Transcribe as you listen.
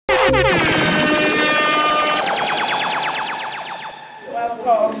Welcome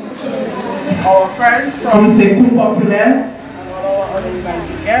to our friends from Secours Populaire and all our other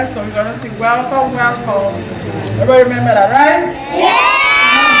invited guests. So we're going to sing welcome, welcome. Everybody remember that, right?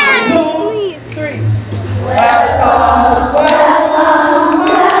 Yes! 1, 2, 3. Welcome, welcome,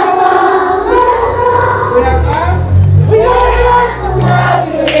 welcome, welcome. We are glad. We are glad to have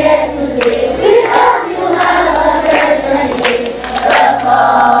you here today. We hope you have a pleasant day.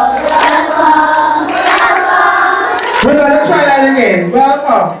 Welcome, welcome, welcome. We're going to try that again.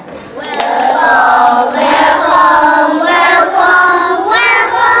 Welcome. Welcome, welcome, welcome,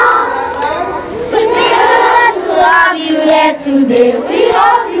 welcome. We are glad to have you here today. We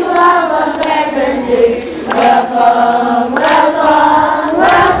hope you have a pleasant day. Welcome, welcome,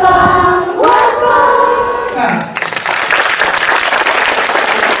 welcome, welcome.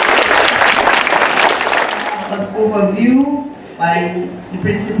 An overview by the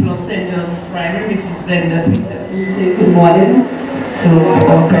principal of St John's Primary, Mrs. BrBpTV. Good morning to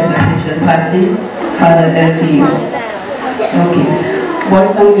our presentation party, Father LTU. Okay,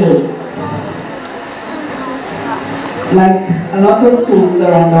 boys and girls. Like a lot of schools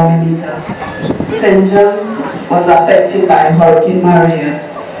around Dominica, St. John's was affected by Hurricane Maria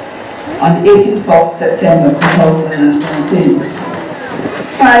on 18th of September 2017.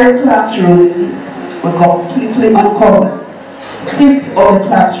 5 classrooms were completely uncovered. 6 of the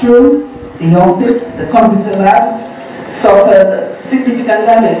classrooms, the office, the computer lab, suffered significant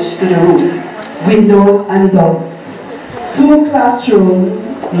damage to the roof, windows and doors. 2 classrooms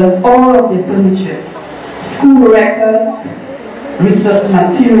lost all of the furniture. School records, research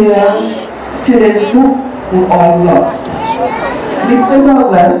materials, student books were all lost. Mr.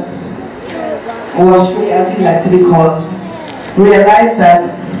 Douglas, Washway as he liked to be called, realized that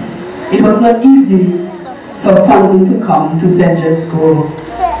it was not easy for funding to come to St John School,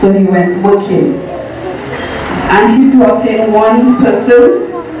 so he went working. And he brought in one person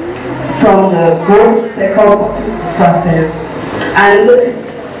from the group Secours Populaire Francais, and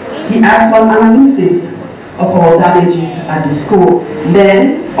he asked for analysis of our damages at the school. Then,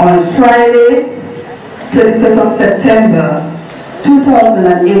 on Friday, 31st of September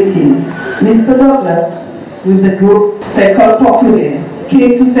 2018, Mr. Douglas, with the group Secours Populaire,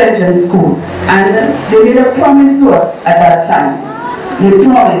 came to St John School, and they made a promise to us at that time. They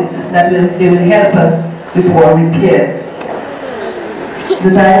promised that they will help us with our repairs. The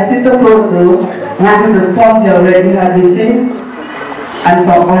diocese of Portsmouth, one of the funds they already had received, and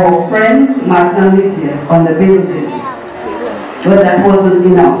from our friends, Master Media on the building. But that wasn't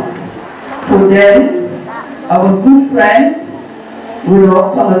enough. So then, our good friend,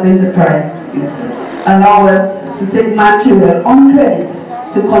 Willow Thomas Enterprise, allowed us to take material on credit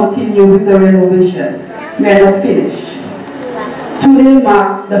to continue with the renovation. We are not finished. Today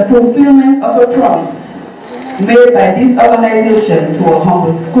marks the fulfillment of a promise made by this organization to our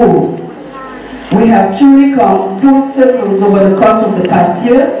humble school. We have truly come full circle over the course of the past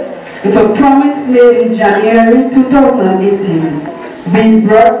year, with a promise made in January 2018 being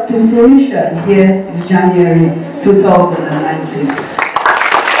brought to fruition here in January 2019.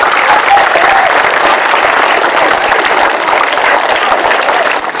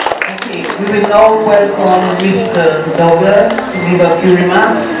 Okay, we will now welcome Mr. Douglas to give a few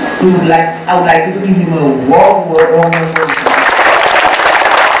remarks. I would like to give him a warm word.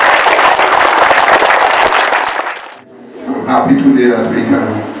 Happy today that we can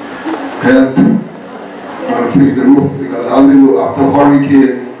help fix the roof, because as you know, after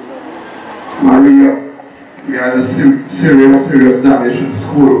Hurricane Maria, we had a serious damage to the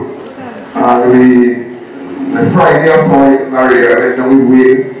school, and the Friday after Hurricane Maria, then we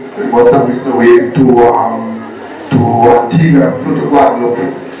must have missed the way to Antigua, to Guadeloupe,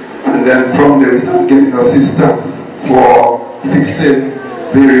 and then from there we started getting assistance for fixing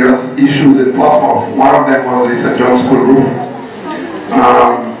various issues in Portsmouth. One of them was the St John School roof.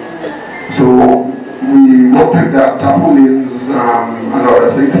 So we worked with that, tarpaulins and other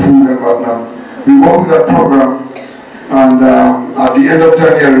things, food and whatnot. We worked with that program, and at the end of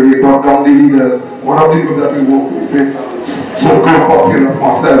January we brought down the leaders. One of the groups that we worked with, Secours Populaire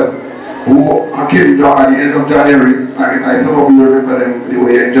Francais, who came down at the end of January. I don't know if you remember them, they were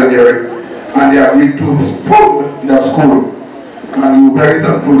in January, and they agreed to fund that school. And we're very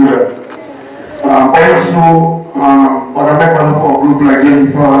thankful for that. Also, other members of our group like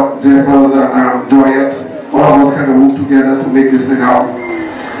Jennifer, and Joyce, all of us kind of work together to make this thing happen.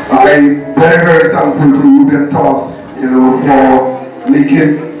 I'm very thankful to Ruben Thomas, for making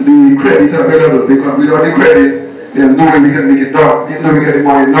the credit available, because without the credit, there's no way we can make it done. Even though we get the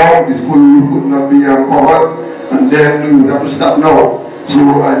money now, the school would not be covered, and then we would have to start now. So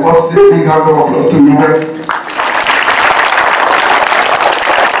I must say big hand of applause to Ruben.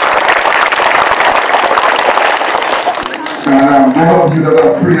 And those of you that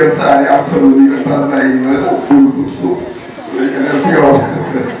are prayers, I absolutely understand that you know full soup. So you can help me out.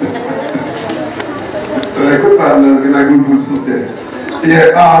 So I could find a good food soup there. Yeah,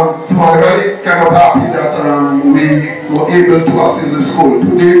 so I'm very kind of happy that we were able to assist the school.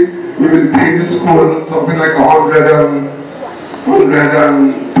 Today, we will pay the school something like $102,000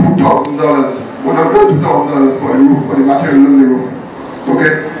 for the roof, for the material on the roof.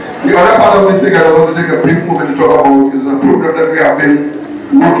 Okay? The other part of this thing I want to take a brief moment to talk about is a program that we have been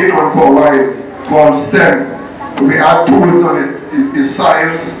working on for a while called STEM. We add tools on it. It's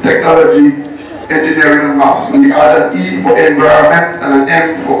science, technology, engineering, and maths. We add an E for environment and an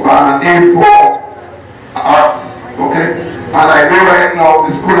M for and an A for art. Okay? And I know right now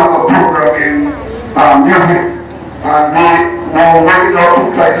the school has a program in music, and we are working out to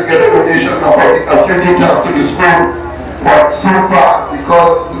try to get a donation of a few teachers to the school. But so far,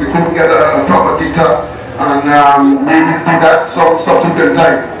 because we couldn't get a proper teacher, and we will do that some subsequent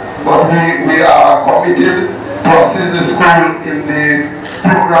time. But we are committed to assist the school in the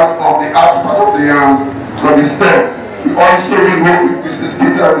program of the art part of the STEM. We also will work with Mrs.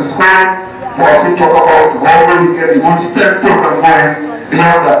 Peter at the school for us to talk about how we get the good STEM program going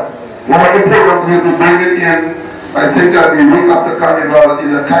beyond that. One of the programs we'll be bringing in, I think that the week after Carnival, is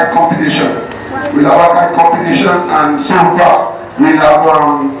a kite competition. We'll have a kite competition, and so far we'll have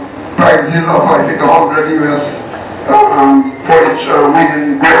prizes of I think 100 US for each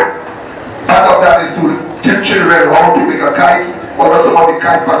winning group. Part of that is to teach children how to make a kite, what are some of the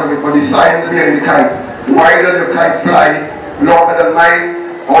kite part of it, but the science behind the kite. Why does your kite fly longer than mine?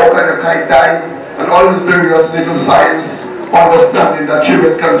 How can your kite dive? And all these various little science understanding that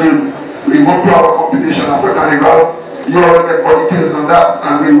children can do. We work to our competition after Carnival. You all get more details on that,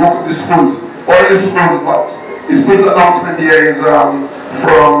 and we work with the schools. All the schools, but the first announcement here is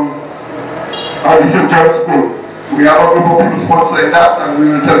from the St John School. We have a group of people sponsoring that, and we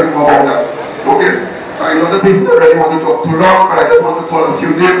will tell you more about that. Okay? I know that people already want to talk too long, but I just want to call a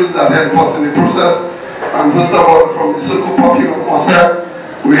few names that help us in the process. And first of all, from the Secours Populaire Francais,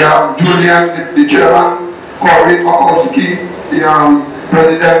 we have Julian, the chairman, Corey Makowski, the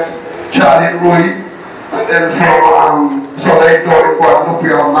president, Charlie Roy, and then from Soleil Dory, Guadeloupe, we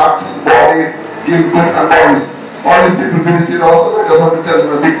have Max, Bobby, Gilbert, and Morris. All these people visited us, and I just want to tell them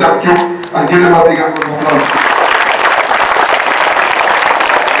a big thank you and give them a big hand of applause.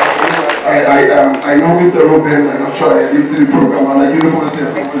 I know Mr. Ruben, I'm not sure I listened to the program, and I really want to say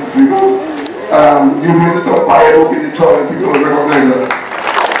something to you. You really talk about it, open the door, and people recognize that.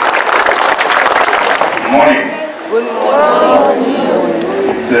 Good morning. Good morning.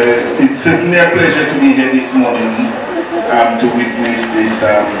 It's certainly a pleasure to be here this morning to witness this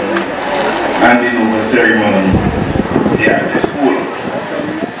handing over ceremony here at the school.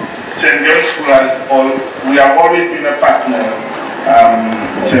 St. John School we have always been a partner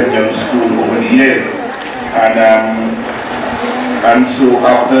St. John School over the years, and so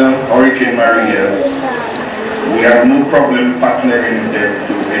after Hurricane Maria, we have no problem partnering with them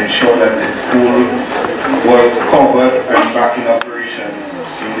to ensure that the school was covered and back in operation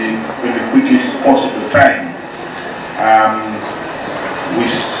in the quickest possible time. We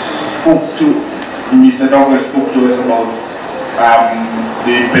spoke to, Mr. Douglas spoke to us about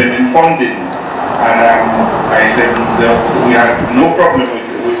the impending funding, and I said that we have no problem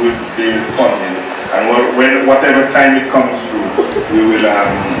with the funding, and whatever time it comes through, we will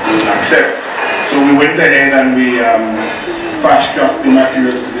accept. So we went ahead and we fast-tracked the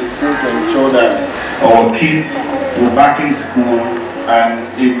materials to the school to ensure that our kids were back in school and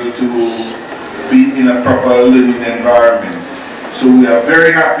able to be in a proper living environment. So we are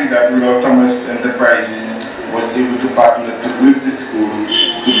very happy that Rudolph Thomas Enterprises was able to partner with the school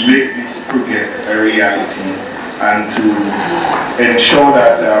to make this project a reality and to ensure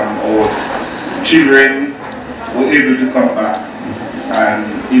that our children were able to come back and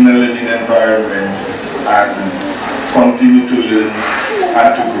in a learning environment and continue to learn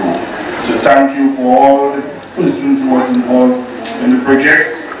and to grow. So thank you for all the persons who were involved in the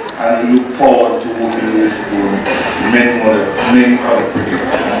project, and we look forward to working with the school on many other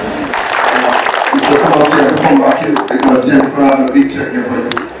projects. Come back here because Jennifer has a big check here for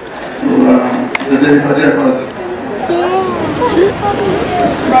you. So Jennifer.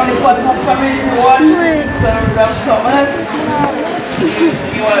 From the Portsmouth community board, Mr. Rudolph Thomas.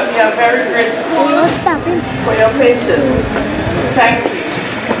 We are very grateful for your patience. Thank you.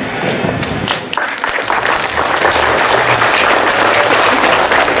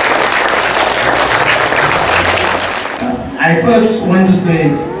 I first want to say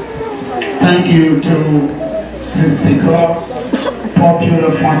thank you to Secours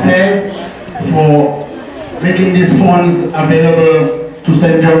Populaire Francais for making these funds available to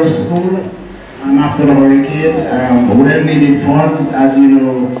St. John School after the hurricane. Well-needed funds, as you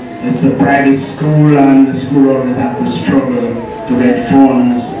know, it's a private school and the school always has to struggle to get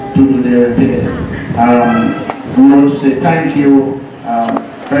funds to do their repairs. We want to say thank you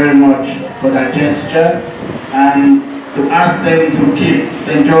very much for that gesture and to ask them to keep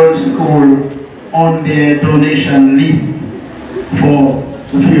St. John School on their donation list for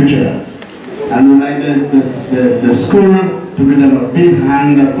the future. And we'd like the school to give them a big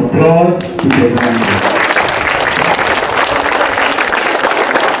hand of applause to their country.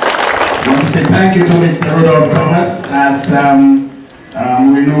 I want to say thank you to Mr. Rudolph Thomas, as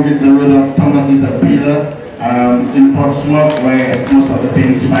we know Mr. Rudolph Thomas is a pillar in Portsmouth, where most of the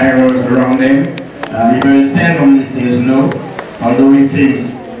things spirals around him. He very seldomly says no, although he takes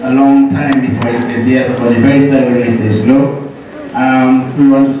a long time before he says yes, but he very seldomly says no. We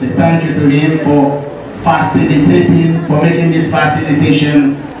want to say thank you to him for facilitating, for making this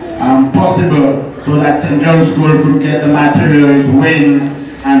facilitation possible, so that St. John School could get the materials when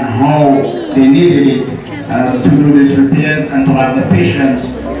and how they needed it to do these repairs, and to have the patience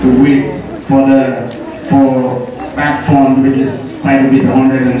to wait for that fund, which is quite a bit,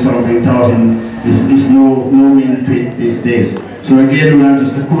 100 and something thousand, is no mean feat these days. So again, we want to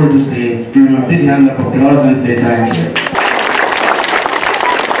Secours to say, give him a big hand of applause and say thank you.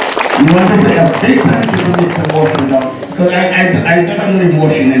 We want to say a big thank you to Mr. Washway Douglas. So I don't really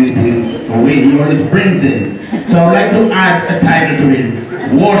washing anything away, he always brings it. So I'd like to add a title to it,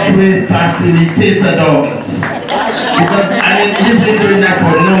 Washway Facilitator Douglas. Because I mean, he's been doing that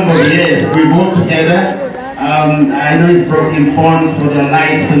for a number of years. We work together. I know he's broken funds for the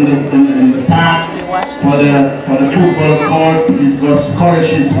lights in the park, for the football court. He's got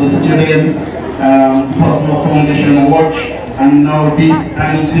scholarships for students, Portsmouth Foundation Watch, and now this,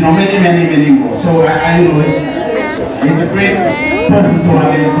 and you know, many more. So I know he's a great person to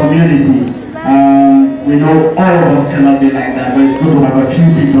have in the community. We know all of us cannot be like that, but it's good to have a few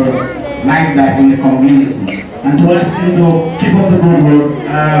people like that in the community. And to ask you to keep up the good work.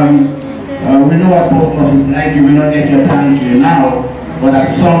 We know what Portsmouth is like. You will not get your thank you now, but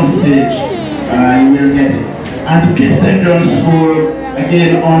at some stage you will get it. And to keep St. John School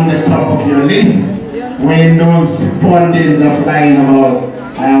again on the top of your list when those fundings are flying about,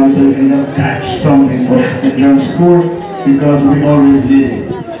 so you can just catch something for St. John School, because we always need it.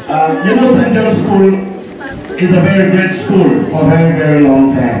 You know, St. John School is a very great school for a very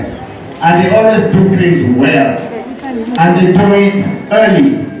long time, and they always do things well, and they do it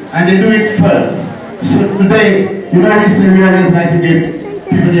early. And they do it first. So today, you know, we always like to give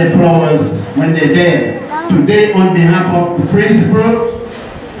people their flowers when they're there. Today, on behalf of the principal,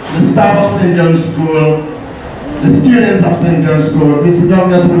 the staff of St. John School, the students of St. John School, Mr.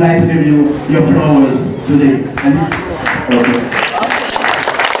 Douglas would like to give you your flowers today. Okay.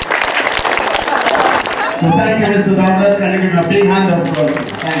 So thank you, Mr. Douglas. Can you give him a big hand of applause?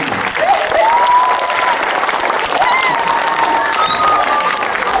 Thank you.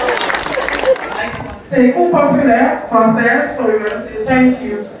 Secours Populaire Francais, so we're going to say thank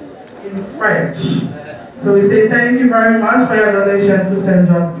you in French. So we say thank you very much for your donation to St.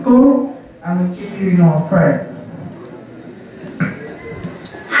 John School, and we keep you in our prayers.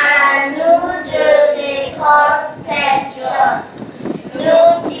 À nous de l'école Saint-John's, nous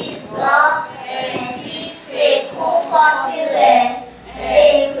disons ainsi Secours Populaire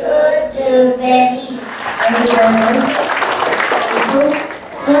et que de bénisse. Thank you very much.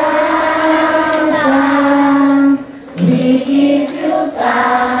 We give you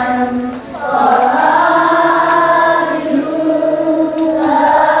thanks for all you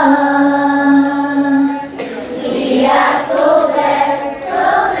done. We are so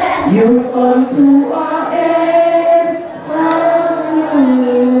blessed, you come to our aid.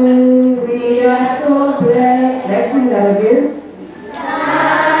 We are so blessed. Let's sing that again.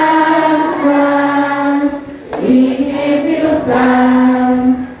 Thanks, we give you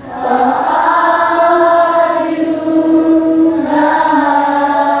thanks for all you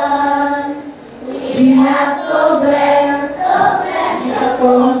done. We are so blessed, you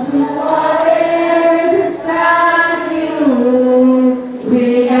come to our aid. Thank you.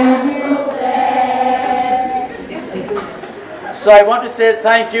 We are so blessed. So I want to say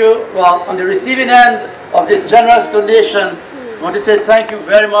thank you. Well, on the receiving end of this generous donation, I want to say thank you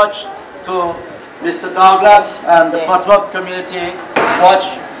very much to Mr. Douglas and the Portsmouth Community Watch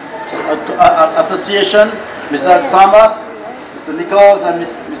Association, Mr. Thomas, Mr. Nichols, and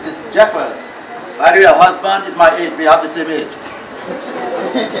Mrs. Jeffers. By the way, her husband is my age. We have the same age.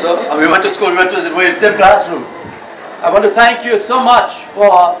 So we went to school, we're in the same classroom. I want to thank you so much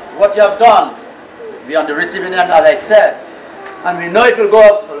for what you have done. We are on the receiving end, as I said. And we know it will go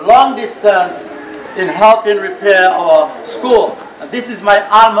a long distance in helping repair our school. And this is my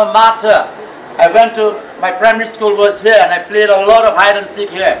alma mater. My primary school was here, and I played a lot of hide and seek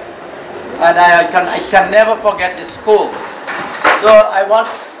here. And I can never forget this school. So I want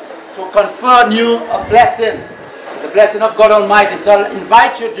to confer on you a blessing, the blessing of God Almighty. So I'll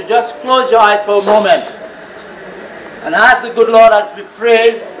invite you to just close your eyes for a moment and ask the good Lord as we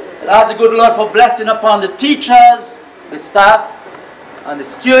pray, and ask the good Lord for blessing upon the teachers, the staff, and the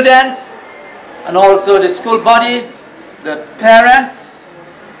students, and also the school body, the parents,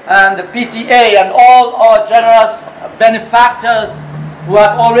 and the PTA, and all our generous benefactors who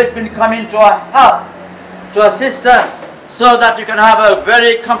have always been coming to our help, to assist us, so that you can have a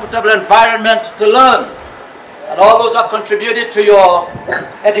very comfortable environment to learn. And all those who have contributed to your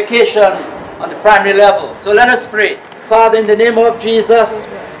education on the primary level. So let us pray. Father, in the name of Jesus,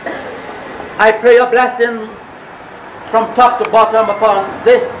 I pray your blessing from top to bottom upon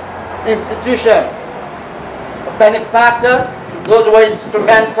this institution. The benefactors, those who were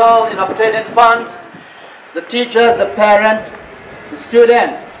instrumental in obtaining funds, the teachers, the parents, the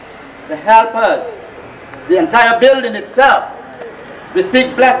students, the helpers, the entire building itself. We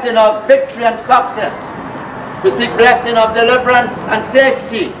speak blessing of victory and success. We speak blessing of deliverance and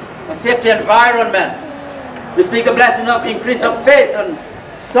safety, a safety environment. We speak a blessing of increase of faith and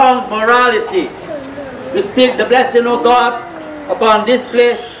sound morality. We speak the blessing of God upon this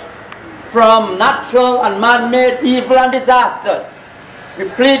place from natural and man-made evil and disasters. We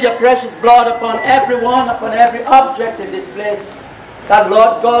plead your precious blood upon everyone, upon every object in this place, that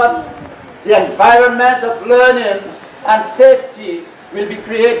Lord God, the environment of learning and safety will be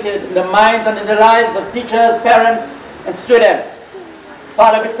created in the minds and in the lives of teachers, parents, and students.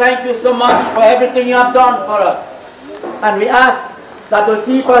 Father, we thank you so much for everything you have done for us. And we ask that you'll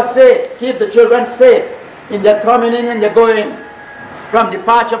keep us safe, keep the children safe in their coming in and their going, from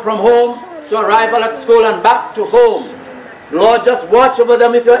departure from home to arrival at school and back to home. Lord, just watch over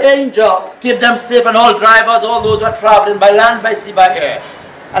them with your angels. Keep them safe, and all drivers, all those who are traveling by land, by sea, by air.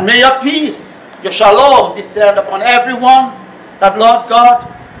 And may your peace, your shalom, descend upon everyone, that, Lord God,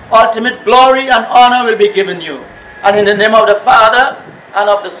 ultimate glory and honor will be given you. And in the name of the Father, and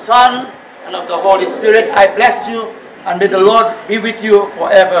of the Son, and of the Holy Spirit, I bless you, and may the Lord be with you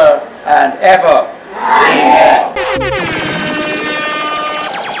forever and ever. Amen.